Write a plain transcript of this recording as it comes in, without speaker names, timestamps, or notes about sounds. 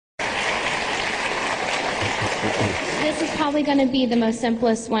This is probably going to be the most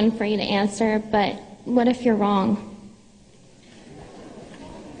simplest one for you to answer, but what if you're wrong?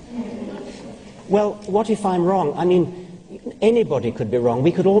 Well, what if I'm wrong? I mean, anybody could be wrong.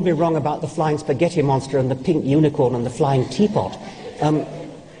 We could all be wrong about the flying spaghetti monster and the pink unicorn and the flying teapot.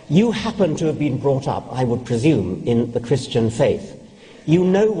 You happen to have been brought up, I would presume, in the Christian faith. You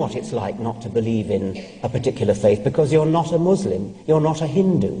know what it's like not to believe in a particular faith because you're not a Muslim, you're not a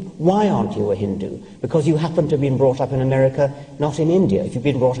Hindu. Why aren't you a Hindu? Because you happen to have been brought up in America, not in India. If you'd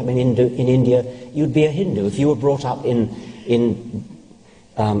been brought up in India, you'd be a Hindu. If you were brought up in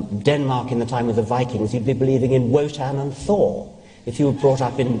Denmark in the time of the Vikings, you'd be believing in Wotan and Thor. If you were brought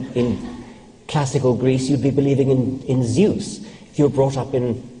up in classical Greece, you'd be believing in Zeus. If you were brought up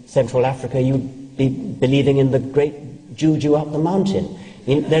in Central Africa, you'd be believing in the great Juju up the mountain. I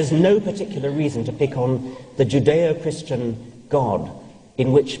mean, there's no particular reason to pick on the Judeo-Christian God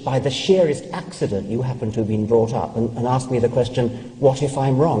in which, by the sheerest accident, you happen to have been brought up, and ask me the question, what if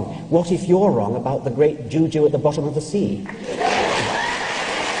I'm wrong? What if you're wrong about the great Juju at the bottom of the sea?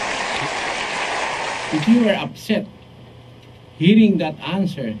 If you were upset hearing that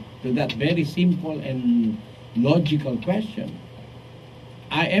answer to that very simple and logical question,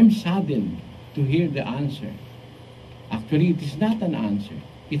 I am saddened to hear the answer. Actually, it is not an answer.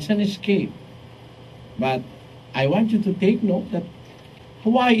 It's an escape. But I want you to take note that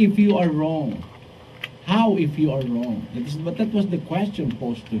why if you are wrong? How if you are wrong? But that was the question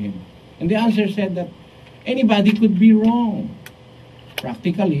posed to him. And the answer said that anybody could be wrong.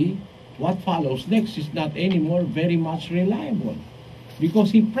 Practically, what follows next is not anymore very much reliable.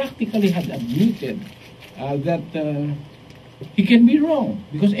 Because he practically had admitted that he can be wrong.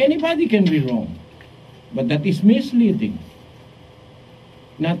 Because anybody can be wrong. But that is misleading.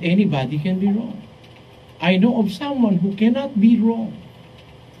 Not anybody can be wrong. I know of someone who cannot be wrong.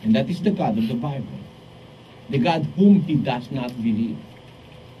 And that is the God of the Bible. The God whom he does not believe.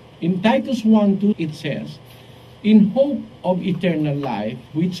 In Titus 1:2 it says, in hope of eternal life,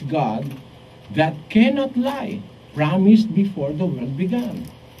 which God, that cannot lie, promised before the world began.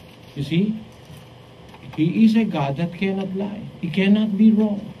 You see, he is a God that cannot lie. He cannot be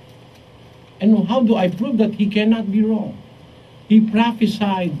wrong. And how do I prove that he cannot be wrong? He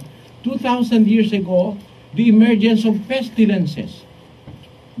prophesied 2,000 years ago the emergence of pestilences.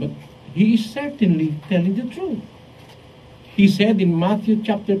 But he is certainly telling the truth. He said in Matthew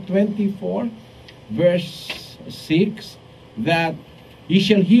chapter 24, verse 6, that ye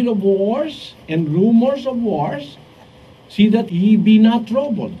shall hear of wars and rumors of wars. See that ye be not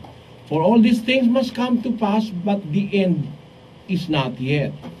troubled. For all these things must come to pass, but the end is not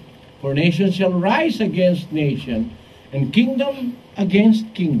yet. For nation shall rise against nation, and kingdom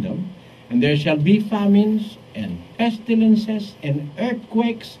against kingdom, and there shall be famines, and pestilences, and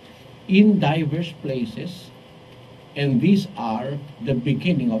earthquakes in diverse places, and these are the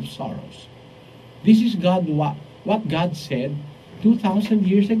beginning of sorrows. This is what God said 2,000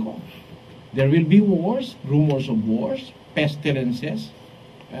 years ago. There will be wars, rumors of wars, pestilences,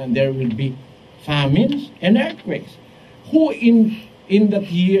 and there will be famines and earthquakes. Who in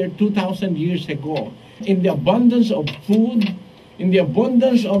that year, 2,000 years ago, in the abundance of food, in the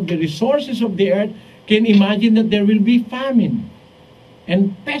abundance of the resources of the earth, can imagine that there will be famine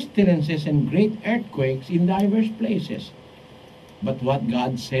and pestilences and great earthquakes in diverse places? But what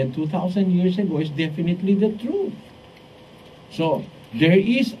God said 2,000 years ago is definitely the truth. So, there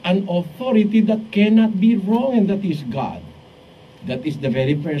is an authority that cannot be wrong, and that is God. That is the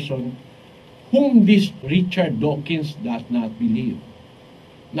very person whom this Richard Dawkins does not believe.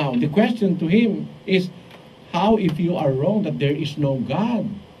 Now, the question to him is, how if you are wrong that there is no God?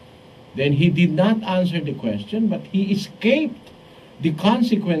 Then he did not answer the question, but he escaped the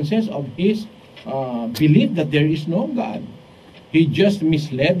consequences of his belief that there is no God. He just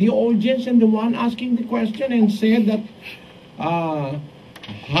misled the audience and the one asking the question and said that,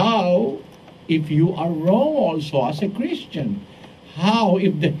 how if you are wrong also as a Christian? How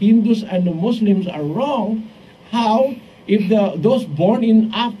if the Hindus and the Muslims are wrong? How if those born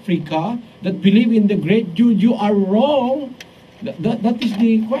in Africa that believe in the great Juju are wrong? That is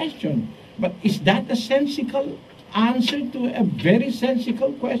the question. But is that a sensical answer to a very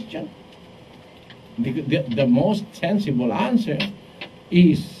sensical question? The most sensible answer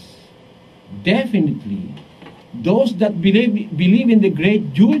is definitely those that believe in the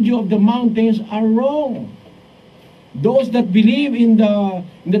great Juju of the mountains are wrong. Those that believe in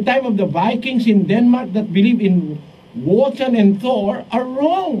the time of the Vikings in Denmark, that believe in Wotan and Thor, are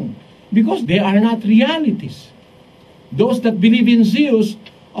wrong because they are not realities. Those that believe in Zeus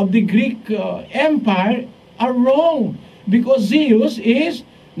of the Greek Empire are wrong because Zeus is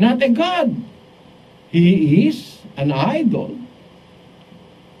not a god. he is an idol.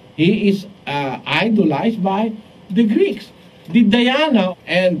 He is idolized by the Greeks. The Diana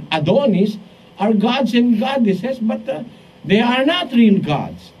and Adonis are gods and goddesses, but they are not real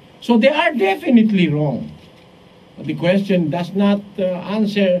gods. So they are definitely wrong. The question does not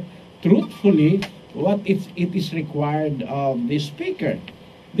answer truthfully what it is required of the speaker.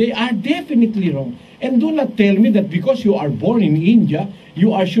 They are definitely wrong. And do not tell me that because you are born in India,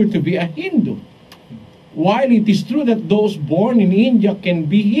 you are sure to be a Hindu. While it is true that those born in India can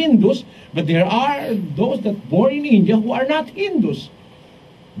be Hindus, but there are those that born in India who are not Hindus.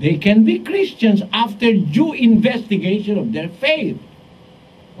 They can be Christians after due investigation of their faith.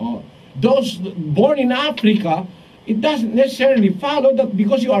 Those born in Africa, it doesn't necessarily follow that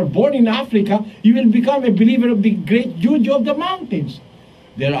because you are born in Africa, you will become a believer of the great Juju of the mountains.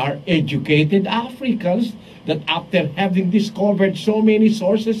 There are educated Africans that after having discovered so many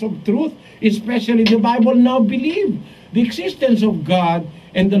sources of truth, especially the Bible, now believe the existence of God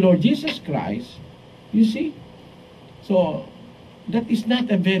and the Lord Jesus Christ. You see? So, that is not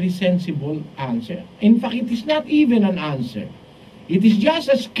a very sensible answer. In fact, it is not even an answer. It is just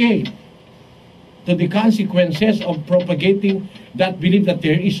a escape to the consequences of propagating that belief that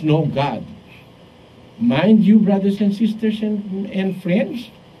there is no God. Mind you, brothers and sisters and friends,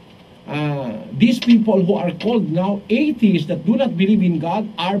 these people who are called now atheists that do not believe in God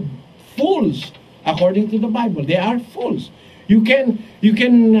are fools, according to the Bible. They are fools. You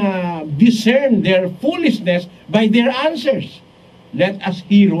can discern their foolishness by their answers. Let us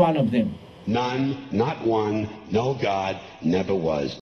hear one of them. None, not one, no God, never was.